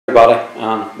Everybody,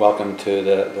 and welcome to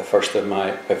the first of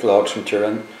my vlogs from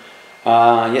Torun.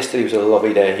 Yesterday was a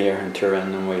lovely day here in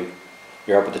Torun, and we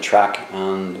were up at the track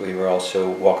and we were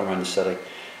also walking around the city.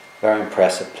 Very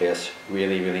impressive place,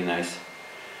 really nice.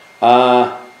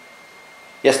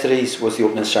 Yesterday's was the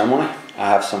opening ceremony. I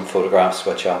have some photographs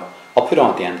which I'll put on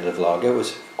at the end of the vlog. It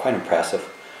was quite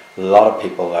impressive. A lot of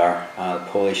people there. The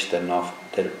Polish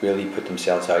did really put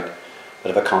themselves out.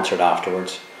 Bit of a concert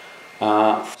afterwards.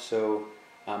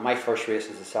 My first race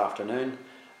is this afternoon,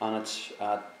 and it's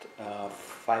at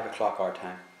 5 o'clock our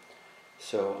time.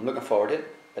 So I'm looking forward to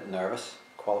it. A bit nervous.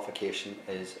 Qualification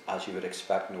is, as you would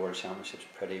expect in the World Championships,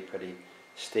 pretty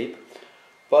steep.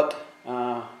 But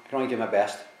I can only do my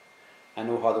best. I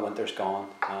know how the winter's gone,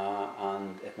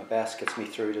 and if my best gets me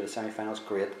through to the semi-finals,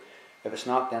 great. If it's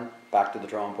not, then back to the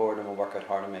drawing board and we'll work out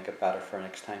hard and make it better for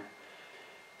next time.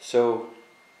 So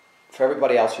for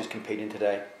everybody else who's competing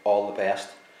today, all the best.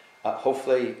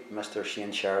 Hopefully Mr.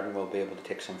 Shane Sheridan will be able to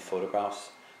take some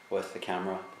photographs with the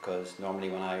camera, because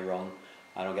normally when I run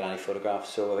I don't get any photographs.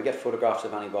 So if I get photographs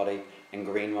of anybody in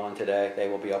green running today, they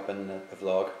will be up in the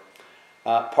vlog.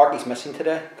 Parky's missing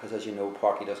today because, as you know,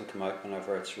 Parky doesn't come out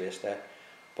whenever it's race day,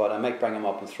 but I might bring him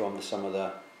up and throw him to some of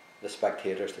the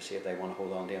spectators to see if they want to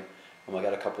hold on to him, and we'll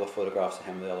get a couple of photographs of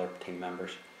him with the other team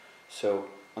members. So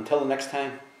until the next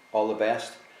time, all the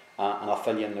best, and I'll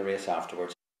fill you in the race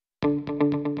afterwards.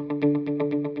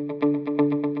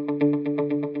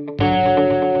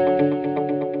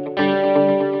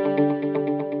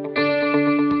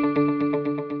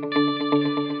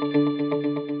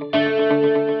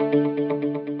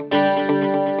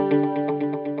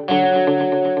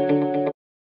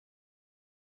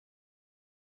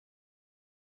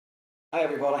 Hi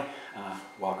everybody,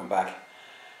 welcome back.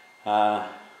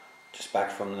 Just back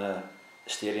from the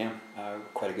stadium.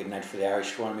 Quite a good night for the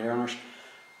Irish 400 metre runners.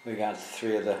 We got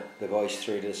three of the boys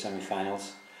through to the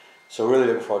semi-finals, so really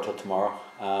looking forward to tomorrow.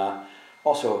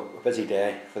 Also a busy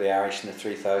day for the Irish in the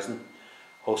 3000.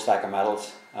 Whole stack of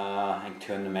medals, I think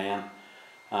 2 in the men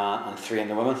and 3 in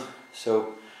the women.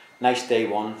 So nice day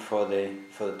one for the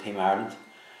Team Ireland.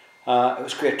 It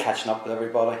was great catching up with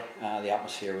everybody. The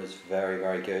atmosphere was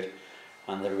very good.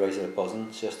 And everybody's at a buzzing.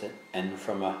 It's just in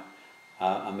from a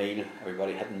meal,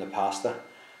 everybody hitting the pasta,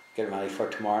 getting ready for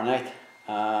tomorrow night.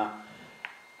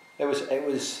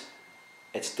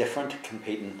 It's different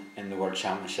competing in the World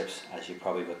Championships, as you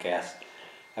probably would guess.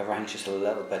 Everything's just a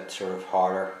little bit sort of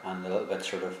harder and a little bit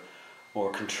sort of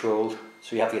more controlled,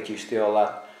 so you have to get used to all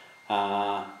that.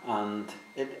 And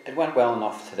it went well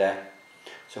enough today,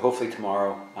 so hopefully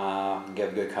tomorrow we can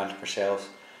give a good account of ourselves.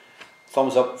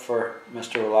 Thumbs up for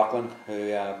Mr. O'Loughlin,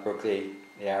 who broke the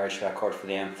Irish record for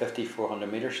the M50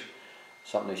 400 metres,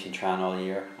 something he's been trying all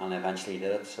year, and eventually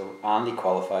did it. So, and he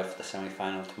qualified for the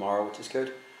semi-final tomorrow, which is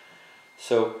good.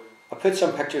 So I put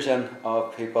some pictures in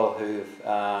of people who've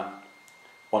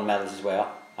won medals as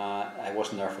well. I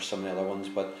wasn't there for some of the other ones,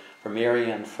 but for Mary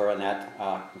and for Annette,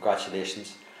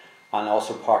 congratulations. And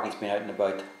also Parky's been out and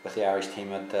about with the Irish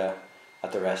team at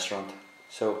the restaurant.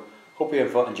 So hope you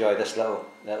enjoy this little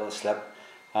slip.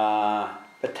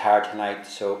 Bit tired tonight,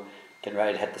 so getting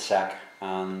ready to hit the sack,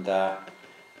 and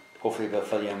hopefully we'll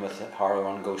fill you in with how our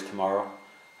run goes tomorrow.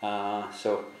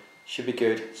 So should be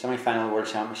good. Semi-final World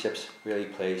Championships, really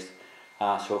pleased.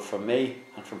 So from me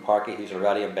and from Parky, who's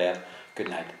already in bed, good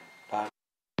night.